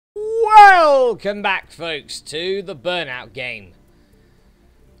Welcome back, folks, to the Burnout game.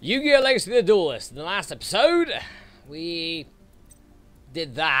 Yu-Gi-Oh! Legacy of the Duelist. In the last episode, we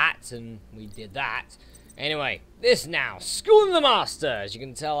did that, and we did that. Anyway, this now, Schooling the Master. As you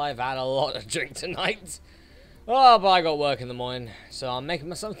can tell, I've had a lot of drink tonight. Oh, but I got work in the morning, so I'm making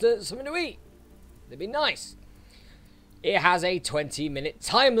myself something to eat. It'd be nice. It has a 20-minute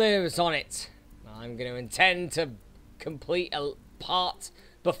time limit on it. I'm going to intend to complete a part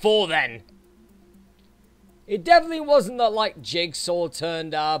before then. It definitely wasn't that, like, Jigsaw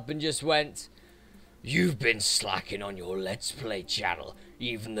turned up and just went, "You've been slacking on your Let's Play channel,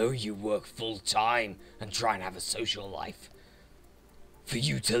 even though you work full-time and try and have a social life. For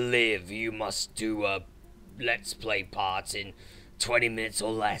you to live, you must do a Let's Play part in 20 minutes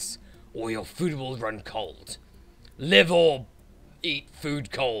or less, or your food will run cold. Live or eat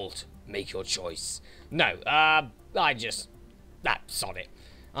food cold. Make your choice." No, sod it.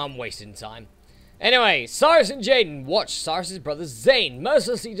 I'm wasting time. Anyway, Cyrus and Jaden watch Cyrus's brother Zane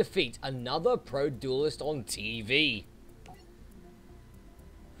mercilessly defeat another pro duelist on TV.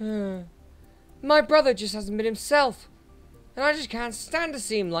 My brother just hasn't been himself, and I just can't stand to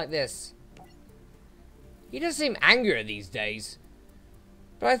see him like this. He does seem angrier these days,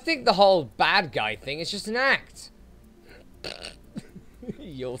 but I think the whole bad guy thing is just an act.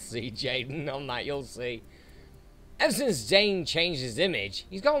 You'll see, Jaden, on that, you'll see. Ever since Zane changed his image,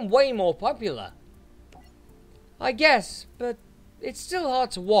 he's gotten way more popular. I guess, but it's still hard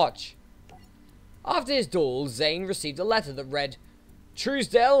to watch. After his duel, Zane received a letter that read,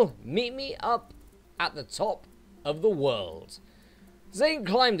 "Truesdale, meet me up at the top of the world." Zane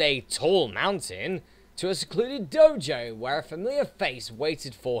climbed a tall mountain to a secluded dojo where a familiar face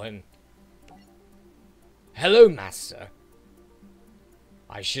waited for him. "Hello, Master.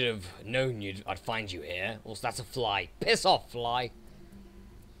 I should have known I'd find you here. Also, that's a fly. Piss off, fly."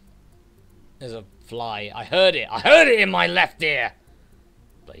 There's a fly. I heard it. I heard it in my left ear.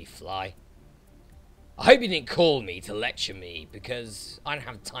 Bloody fly. "I hope you didn't call me to lecture me, because I don't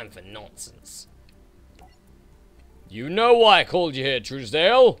have time for nonsense." "You know why I called you here,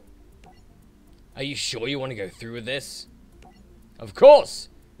 Truesdale. Are you sure you want to go through with this?" "Of course.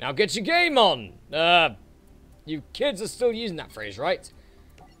 Now get your game on. You kids are still using that phrase, right?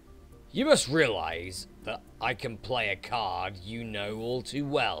 You must realize that I can play a card you know all too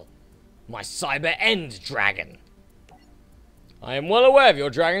well. My Cyber End Dragon. I am well aware of your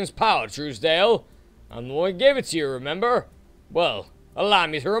dragon's power, Truesdale. I'm the one who gave it to you, remember? Well, allow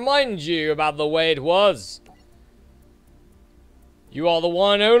me to remind you about the way it was. You are the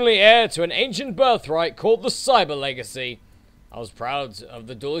one and only heir to an ancient birthright called the Cyber Legacy. I was proud of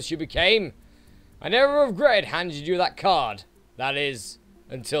the duelist you became. I never regretted handing you that card. That is,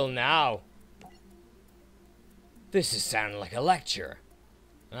 until now." This is sounding like a lecture.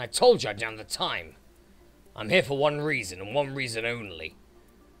 And I told you I didn't have the time. I'm here for one reason, and one reason only.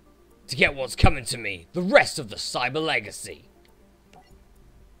 To get what's coming to me, the rest of the Cyber Legacy.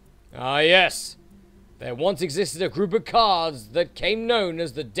 Ah, yes. There once existed a group of cards that came known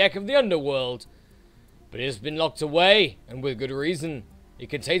as the Deck of the Underworld. But it has been locked away, and with good reason. It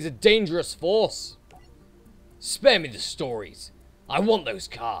contains a dangerous force. Spare me the stories. I want those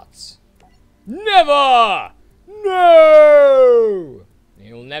cards. Never! No!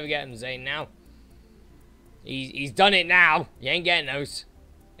 You'll never get him, Zane, now. He's done it now. You ain't getting those.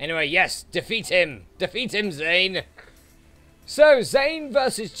 Anyway, yes, defeat him. Defeat him, Zane. So, Zane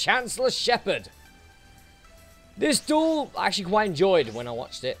versus Chancellor Shepard. This duel I actually quite enjoyed when I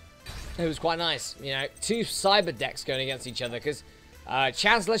watched it. It was quite nice. You know, two cyber decks going against each other, because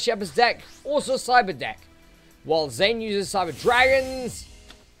Chancellor Shepard's deck, also cyber deck. While Zane uses cyber dragons,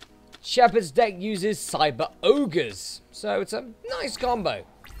 Shepard's deck uses cyber ogres. So it's a nice combo.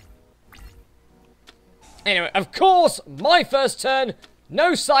 Anyway, of course, my first turn,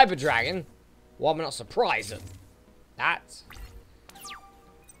 no cyber dragon. Well, I'm not surprised at that.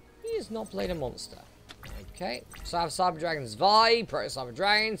 He has not played a monster. Okay, so I have cyber dragons Vi, Proto Cyber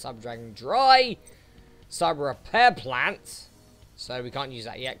Dragon Dry, cyber repair plant. So we can't use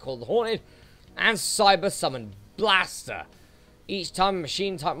that yet, called the Haunted. And Cyber Summon Blaster. Each time a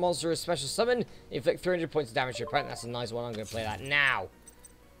machine-type monster is special summoned, inflict 300 points of damage to your opponent. That's a nice one. I'm going to play that now.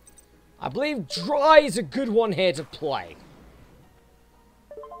 I believe Dry is a good one here to play.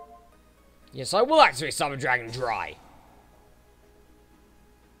 Yes, I will activate Cyber Dragon Dry.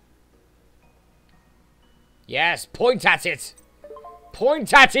 Yes, point at it.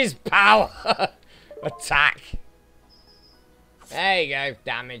 Point at his power. Attack. There you go.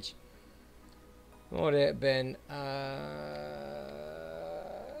 Damage. What would it have been?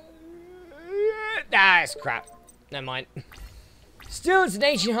 It's crap. Never mind. Still, it's an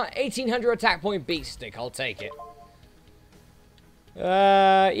 1800 attack point beast stick. I'll take it.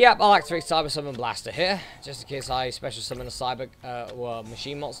 Yep, I'll activate Cyber Summon Blaster here, just in case I special summon a Cyber,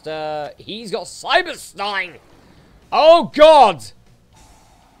 Machine Monster. He's got Cyber Stein! Oh, God!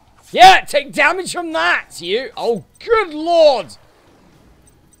 Yeah, take damage from that, you! Oh, good lord!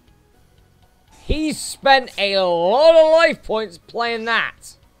 He spent a lot of life points playing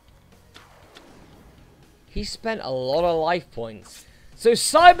that. He spent a lot of life points. So,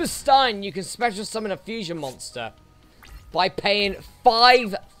 Cyber Stein, you can special summon a fusion monster by paying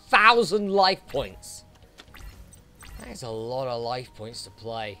 5,000 life points. That is a lot of life points to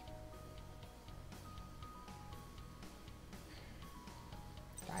play.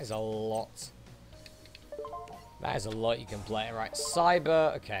 That is a lot. That is a lot you can play. Right,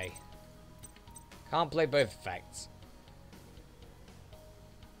 Cyber, okay. Can't play both effects.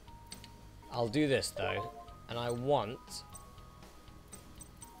 I'll do this, though. And I want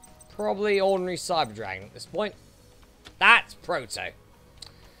probably ordinary Cyber Dragon at this point. That's Proto.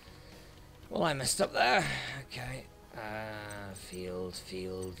 Well, I messed up there. Okay.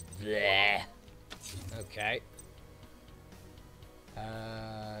 Field, there. Okay.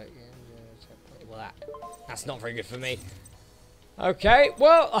 Well, that's not very good for me. Okay,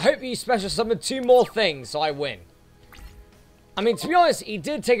 well, I hope you special summon 2 more things so I win. I mean, to be honest, he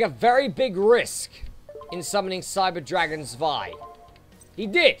did take a very big risk in summoning Cyber Dragon Zwei. He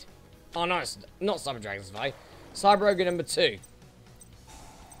did. Oh, no, it's not Cyber Dragon Zwei. Cyber Ogre number 2.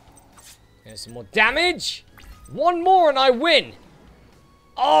 There's some more damage. 1 more and I win.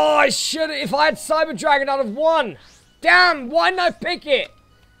 Oh, I should have. If I had Cyber Dragon, I'd have won. Damn, why didn't I pick it?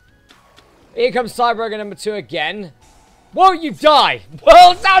 Here comes Cyber Ogre number 2 again. Won't you die?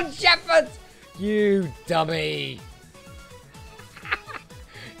 Well done, Shepard. You dummy.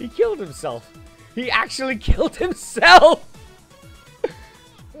 He killed himself. He actually killed himself.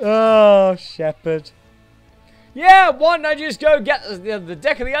 Oh, Shepard. Yeah, why don't I just go get the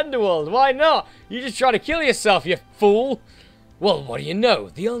deck of the underworld? Why not? You just try to kill yourself, you fool. Well, what do you know?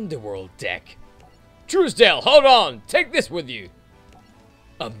 The underworld deck. Truesdale, hold on. Take this with you.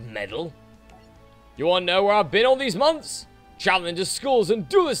 A medal? You want to know where I've been all these months? Traveling to schools and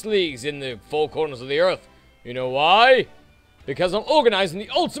duelist leagues in the 4 corners of the earth. You know why? Because I'm organizing the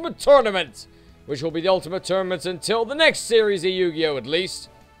ultimate tournament. Which will be the ultimate tournament until the next series of Yu-Gi-Oh! At least.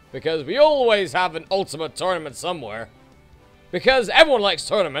 Because we always have an ultimate tournament somewhere. Because everyone likes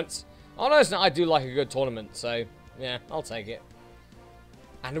tournaments. Honestly, I do like a good tournament, so yeah, I'll take it.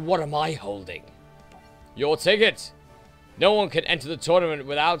 And what am I holding? Your ticket. No one can enter the tournament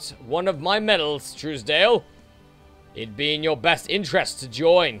without one of my medals, Truesdale. It'd be in your best interest to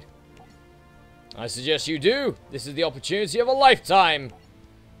join. I suggest you do. This is the opportunity of a lifetime.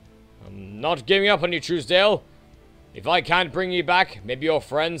 I'm not giving up on you, Truesdale. If I can't bring you back, maybe your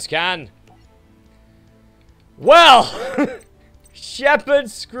friends can. Well, Shepard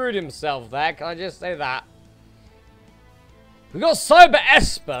screwed himself there. Can I just say that? We got Cyber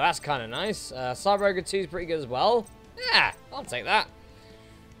Esper. That's kind of nice. Cyber Ogre 2 is pretty good as well. Yeah, I'll take that.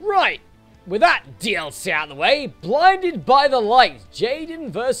 Right. With that DLC out of the way, Blinded by the Light, Jaden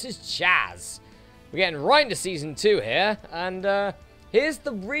versus Chaz. We're getting right into Season 2 here. And here's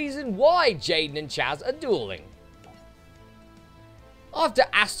the reason why Jaden and Chaz are dueling. After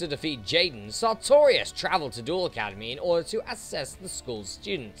Asta defeated Jaden, Sartorius traveled to Duel Academy in order to assess the school's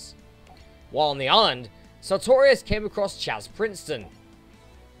students. While on the island, Sartorius came across Chaz Princeton.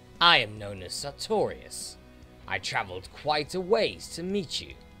 I am known as Sartorius. I traveled quite a ways to meet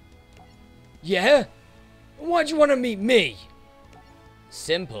you. Yeah? Why'd you want to meet me?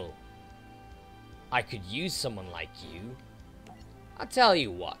 Simple. I could use someone like you. I'll tell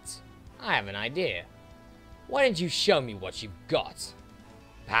you what. I have an idea. Why don't you show me what you've got?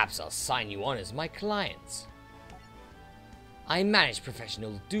 Perhaps I'll sign you on as my client. I manage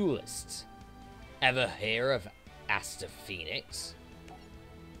professional duelists. Ever hear of Asta Phoenix?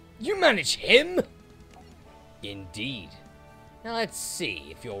 You manage him? Indeed. Now let's see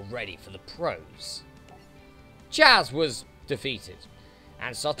if you're ready for the pros. Chaz was defeated,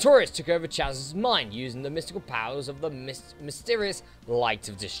 and Sartorius took over Chaz's mind using the mystical powers of the mysterious Light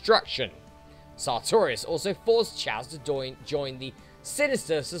of Destruction. Sartorius also forced Chaz to join the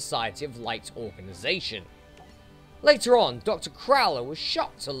Sinister Society of Light organization. Later on, Dr. Crowler was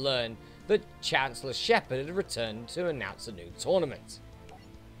shocked to learn that Chancellor Shepard had returned to announce a new tournament.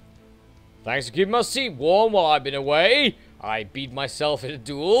 Thanks for keeping my seat warm while I've been away. I beat myself in a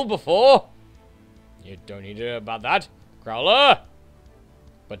duel before. You don't need to know about that, Crowler.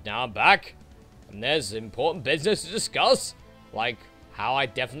 But now I'm back, and there's important business to discuss, like how I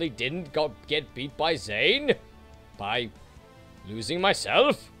definitely didn't get beat by Zane. By losing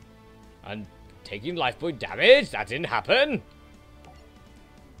myself and taking life point damage. That didn't happen.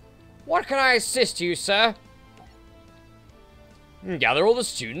 What can I assist you, sir? Gather all the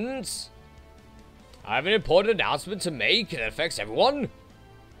students. I have an important announcement to make that affects everyone.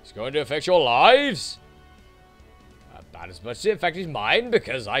 It's going to affect your lives. About as much as it affected mine,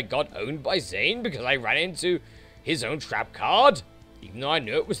 because I got owned by Zane because I ran into his own trap card, even though I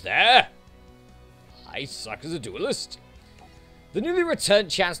knew it was there. I suck as a duelist. The newly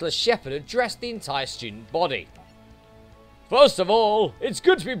returned Chancellor Shepard addressed the entire student body. First of all, it's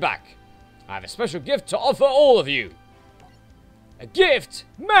good to be back. I have a special gift to offer all of you. A gift?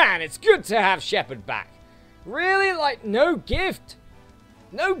 Man, it's good to have Shepard back. Really? Like, no gift?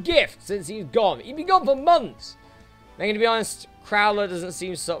 No gift since he's gone. He'd been gone for months. I'm going to be honest, Crowler doesn't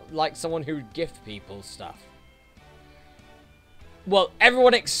seem like someone who would gift people stuff. Well,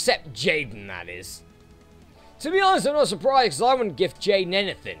 everyone except Jaden, that is. To be honest, I'm not surprised, because I wouldn't gift Jaden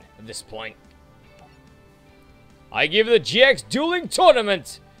anything at this point. I give the GX Dueling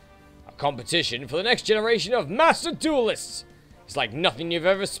Tournament, a competition for the next generation of Master Duelists. It's like nothing you've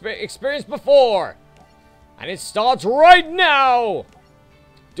ever experienced before. And it starts right now!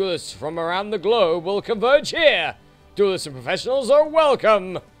 Duelists from around the globe will converge here. Duelists and professionals are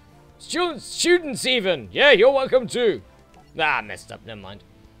welcome. Students even. Yeah, you're welcome too. Ah, I messed up. Never mind.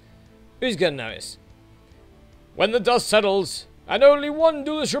 Who's gonna notice? When the dust settles, and only one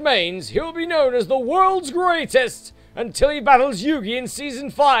duelist remains, he'll be known as the world's greatest until he battles Yugi in Season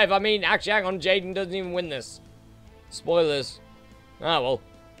 5. I mean, actually, hang on, Jaden doesn't even win this. Spoilers. Ah, well.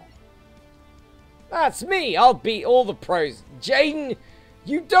 That's me. I'll beat all the pros. Jaden,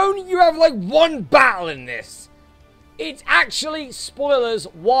 you have like one battle in this. It's actually, spoilers,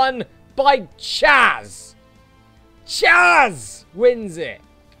 won by Chaz. Chaz wins it.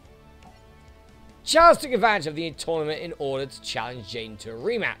 Chaz took advantage of the tournament in order to challenge Jaden to a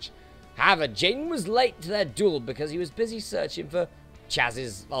rematch. However, Jaden was late to their duel because he was busy searching for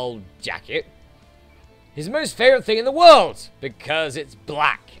Chaz's old jacket. His most favorite thing in the world, because it's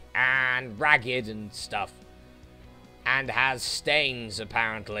black and ragged and stuff. And has stains,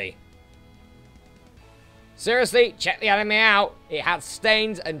 apparently. Seriously, check the anime out. It had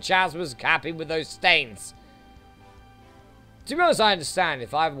stains and Chaz was happy with those stains. To be honest, I understand.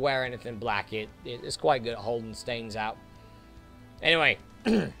 If I wear anything black, it's quite good at holding stains out. Anyway,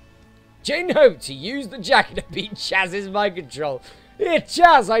 Jaden hoped to use the jacket to beat Chaz's mind control. Here,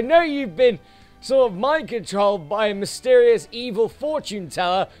 Chaz, I know you've been sort of mind controlled by a mysterious evil fortune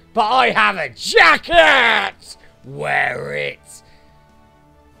teller, but I have a jacket! Wear it!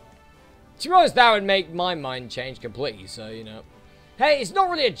 To be honest, that would make my mind change completely, so, you know. Hey, it's not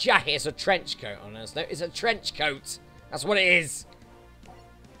really a jacket, it's a trench coat, honestly. It's a trench coat. That's what it is.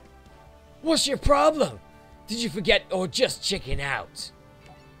 What's your problem? Did you forget or just chicken out?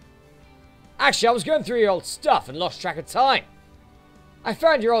 Actually, I was going through your old stuff and lost track of time. I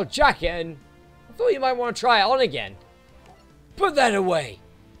found your old jacket and I thought you might want to try it on again. Put that away.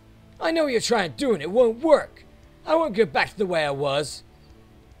 I know what you're trying to do and it won't work. I won't go back to the way I was.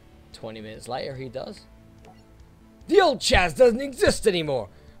 20 minutes later, he does. The old Chaz doesn't exist anymore.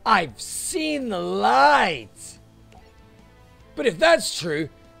 I've seen the light. But if that's true,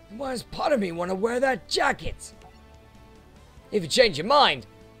 then why does part of me want to wear that jacket? If you change your mind,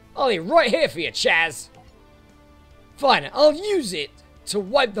 I'll leave right here for you, Chaz. Fine, I'll use it to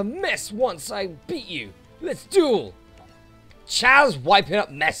wipe the mess once I beat you. Let's duel. Chaz wiping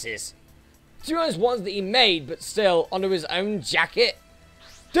up messes. To be honest, ones that he made, but still onto his own jacket.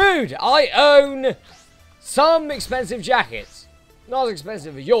 Dude, I own some expensive jackets. Not as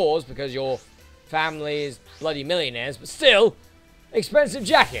expensive as yours, because your family is bloody millionaires, but still, expensive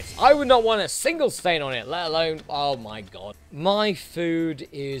jackets. I would not want a single stain on it, let alone, oh my god. My food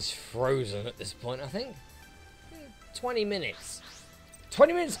is frozen at this point, I think. 20 minutes.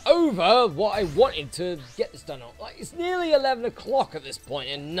 20 minutes over what I wanted to get this done on. Like, it's nearly 11 o'clock at this point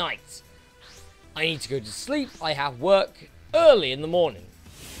at night. I need to go to sleep. I have work early in the morning.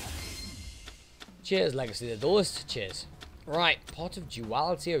 Cheers, Legacy the Duelist. Cheers. Right, Pot of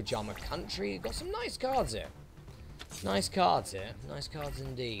Duality, Ojama Country. Got some nice cards here. Nice cards here. Nice cards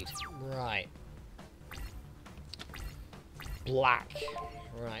indeed. Right. Black.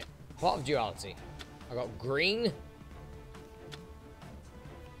 Right. Pot of Duality. I got green.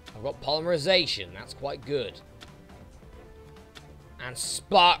 I've got Polymerization. That's quite good. And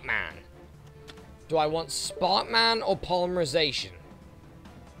Sparkman. Do I want Sparkman or Polymerization?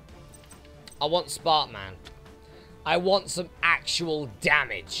 I want Sparkman. I want some actual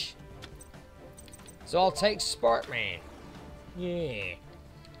damage. So I'll take Sparkman. Yeah.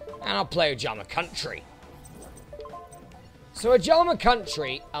 And I'll play Ojama Country. So Ajama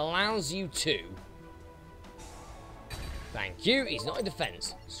Country allows you to... Thank you. He's not in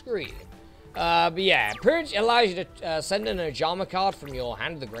defense. Screw you. But yeah, pretty much allows you to send an Ajama card from your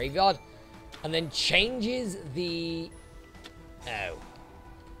hand to the graveyard. And then changes the... Oh.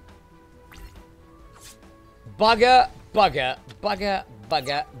 Bugger, bugger, bugger,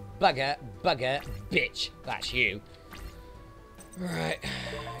 bugger, bugger, bugger, bitch. That's you. Right.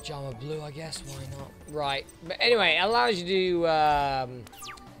 Ajama Blue, I guess. Why not? Right. But anyway, it allows you to...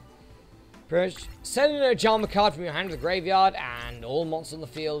 send an Ajama card from your hand to the graveyard, and all monsters on the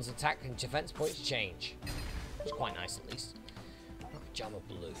field's attack and defense points change. It's quite nice, at least. Ajama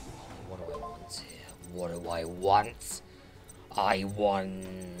Blue. What do I want here? What do I want? I want...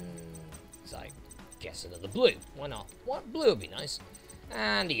 I guess another blue. Why not? What? Blue would be nice.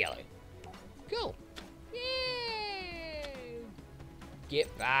 And a yellow. Cool. Yay!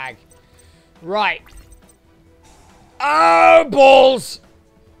 Get back. Right. Oh, balls!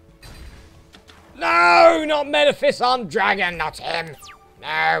 No, not Metaphys Armed Dragon, not him.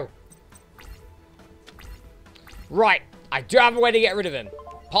 No. Right, I do have a way to get rid of him.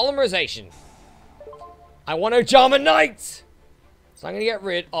 Polymerization. I want Ojama Knight. So I'm going to get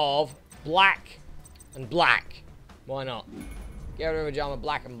rid of black and black. Why not? Get rid of Ojama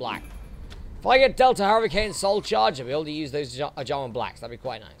Black and Black. If I get Delta Hurricane Soul Charge, I'll be able to use those Ojama Blacks. That'd be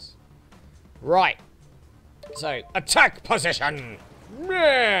quite nice. Right. So, attack position.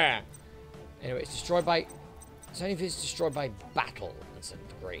 Yeah. Anyway, it's destroyed by... It's only if it's destroyed by battle instead of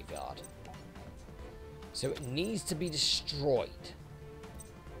the graveyard. So it needs to be destroyed.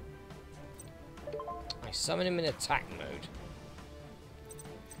 I summon him in attack mode.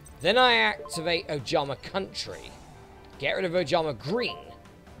 Then I activate Ojama Country. Get rid of Ojama Green.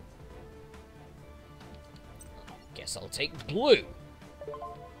 Guess I'll take blue.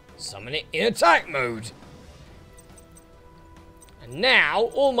 Summon it in attack mode. And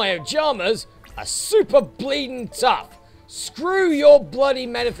now, all my Ojamas are super bleeding tough. Screw your bloody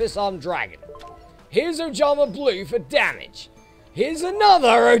Metaphys Armed Dragon. Here's Ojama Blue for damage. Here's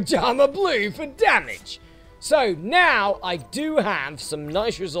another Ojama Blue for damage. So now I do have some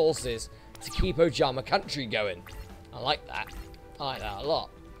nice resources to keep Ojama Country going. I like that. I like that a lot.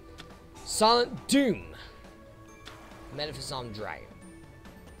 Silent Doom. Metaphys Armed Dragon.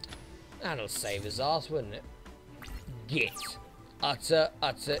 That'll save his ass, wouldn't it? Get. Utter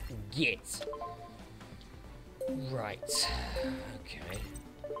get. Right. Okay.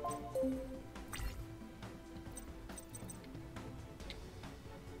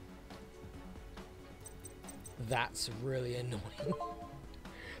 That's really annoying.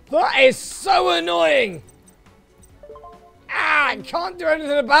 That is so annoying! Ah, I can't do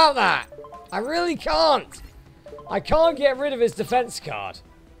anything about that. I really can't. I can't get rid of his defense card.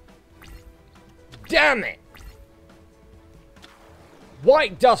 Damn it!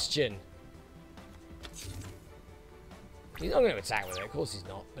 White Dustion. He's not going to attack with it, of course he's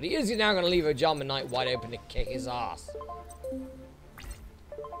not. But he is now going to leave Ojama Knight wide open to kick his ass.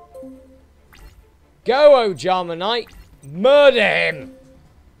 Go, Ojama Knight. Murder him.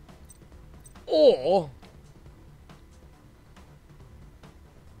 Or...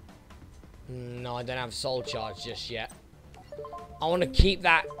 No, I don't have Soul Charge just yet. I want to keep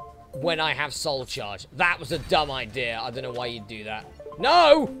that when I have Soul Charge. That was a dumb idea. I don't know why you'd do that.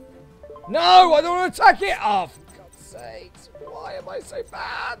 No! No! I don't want to attack it! Oh, for God's sakes. Why am I so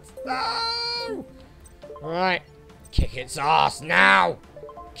bad? No! Alright. Kick its ass now!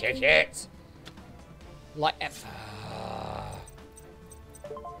 Kick it! Like...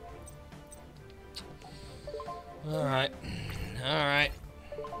 Alright. Alright.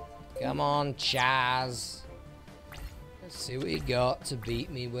 Come on, Chaz. Let's see what you got to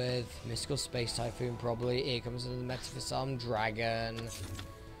beat me with. Mystical Space Typhoon, probably. Here comes another Metaphys Armed Dragon.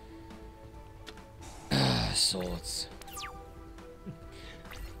 Swords.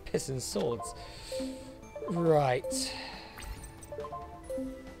 Pissing swords. Right.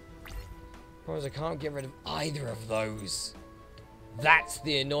 Problem is I can't get rid of either of those. That's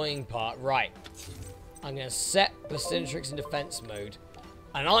the annoying part. Right. I'm going to set Bacintrix in defense mode.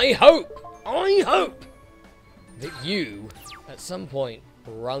 And I hope that you, at some point,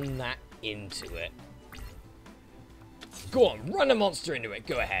 run that into it. Go on, run a monster into it.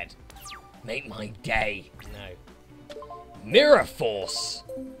 Go ahead. Make my day. No. Mirror Force.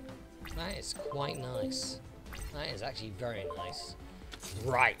 That is quite nice. That is actually very nice.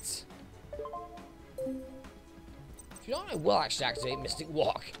 Right. If you don't know, we'll actually activate Mystic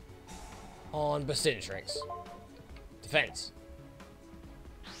Walk on Bacintrix. Defense.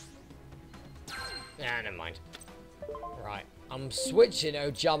 Nah, never mind. Right. I'm switching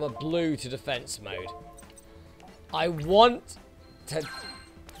Ojama Blue to defense mode. I want to...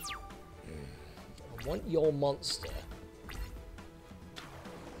 I want your monster.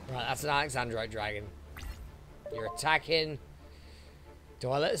 Right, that's an Alexandrite dragon. You're attacking. Do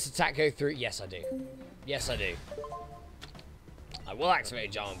I let this attack go through? Yes, I do. Yes, I do. I will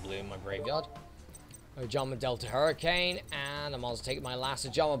activate Ojama Blue in my graveyard. Ojama Delta Hurricane, and I'm also taking my last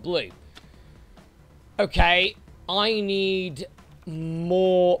Ojama Blue. Okay, I need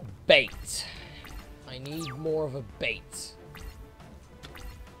more bait. I need more of a bait.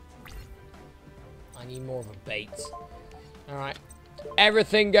 I need more of a bait. Alright.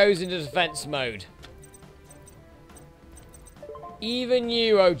 Everything goes into defense mode. Even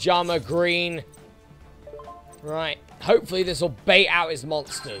you, Ojama Green. Right. Hopefully this will bait out his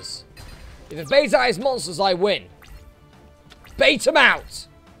monsters. If it baits out his monsters, I win. Bait him out!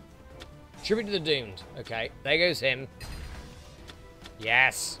 Tribute to the Doomed. Okay, there goes him.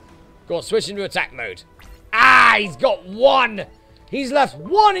 Yes. Go on, switch into attack mode. Ah, he's got one! He's left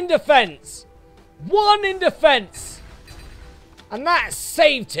one in defense! One in defense! And that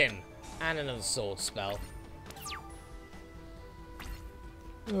saved him. And another sword spell.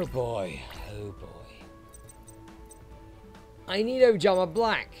 Oh boy. Oh boy. I need Ojama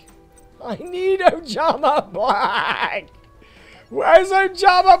Black. I need Ojama Black! Where's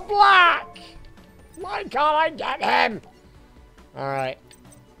Ojama Black? Why can't I get him? Alright.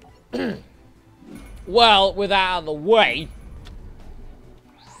 Well, with that out of the way,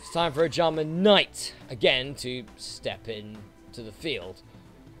 it's time for Ojama Knight again to step in to the field.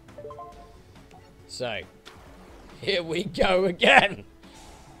 So, here we go again.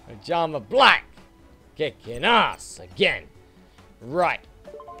 Ojama Black kicking ass again. Right.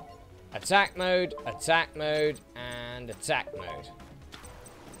 Attack mode, and attack mode.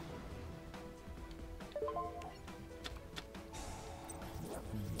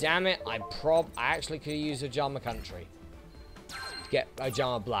 Damn it, I actually could have used Ojama Country to get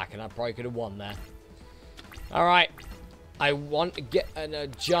Ojama Black, and I probably could have won there. Alright. I want to get an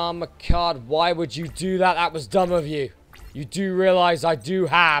Ojama card. Why would you do that? That was dumb of you. You do realize I do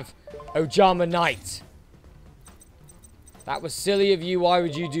have Ojama Knight. That was silly of you. Why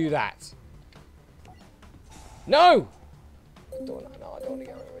would you do that? No! I don't want to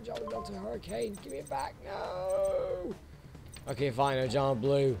get rid of Ojama Delta Hurricane. Give me it back. No! Okay, fine. Ojama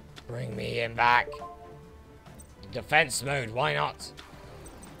Blue. Bring me him back. Defense mode. Why not?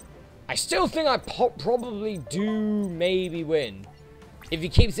 I still think I probably do maybe win. If he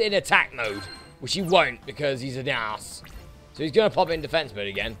keeps it in attack mode. Which he won't because he's an ass. So he's going to pop it in defense mode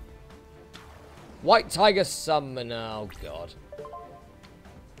again. White Tiger Summon. Oh, God.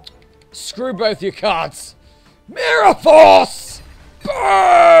 Screw both your cards. Mirror Force!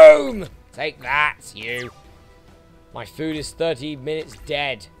 Boom! Take that, you. My food is 30 minutes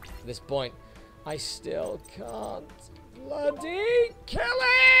dead at this point. I still can't bloody kill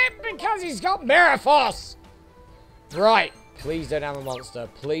him because he's got Mirror Force! Right. Please don't have a monster.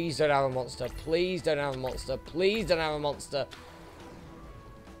 Please don't have a monster. Please don't have a monster. Please don't have a monster.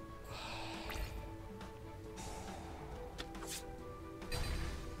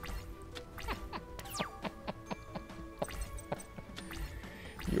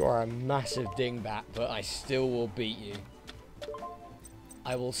 You are a massive dingbat, but I still will beat you.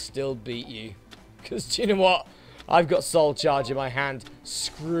 I will still beat you. Because, do you know what? I've got Soul Charge in my hand.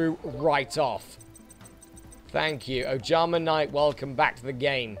 Screw right off. Thank you. Ojama Knight, welcome back to the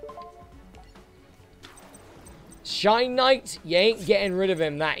game. Shine Knight, you ain't getting rid of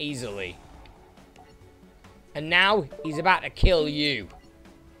him that easily. And now, he's about to kill you.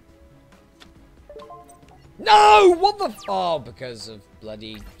 No! What the f- Oh, because of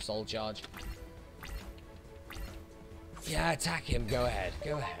bloody Soul Charge. Yeah, attack him. Go ahead.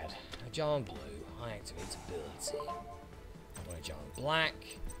 Go ahead. Ojama Blue. High activate ability. I want Ojama Black.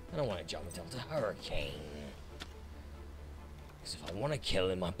 I don't want Ojama Delta Hurricane. Because if I want to kill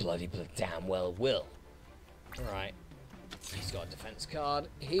him, I bloody damn well will. Alright. He's got a defense card.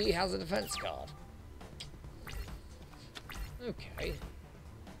 He has a defense card. Okay.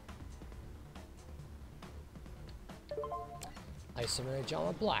 I summon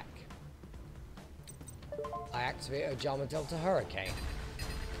Ojama Black. I activate Ojama Delta Hurricane.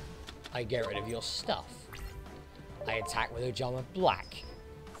 I get rid of your stuff. I attack with Ojama Black.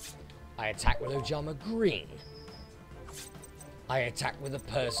 I attack with Ojama Green. I attack with a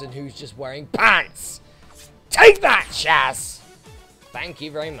person who's just wearing pants. Take that, Chaz! Thank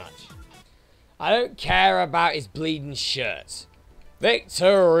you very much. I don't care about his bleeding shirt.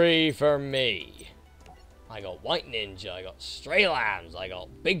 Victory for me. I got White Ninja, I got Stray Lambs, I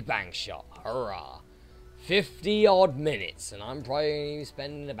got Big Bang Shot. Hurrah. 50 odd minutes, and I'm probably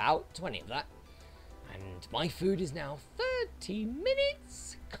spending about 20 of that. And And my food is now 30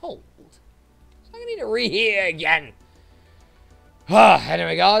 minutes cold. So I'm going to need to reheat again.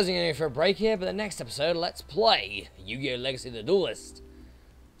 Anyway, guys, I'm going to go for a break here. But the next episode, let's play Yu-Gi-Oh! Legacy of the Duelist.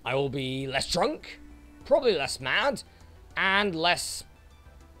 I will be less drunk, probably less mad, and less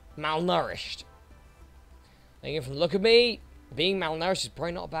malnourished. Thinking from the look of me, being malnourished is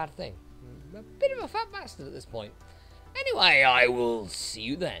probably not a bad thing. I'm a bit of a fat bastard at this point. Anyway, I will see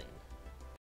you then.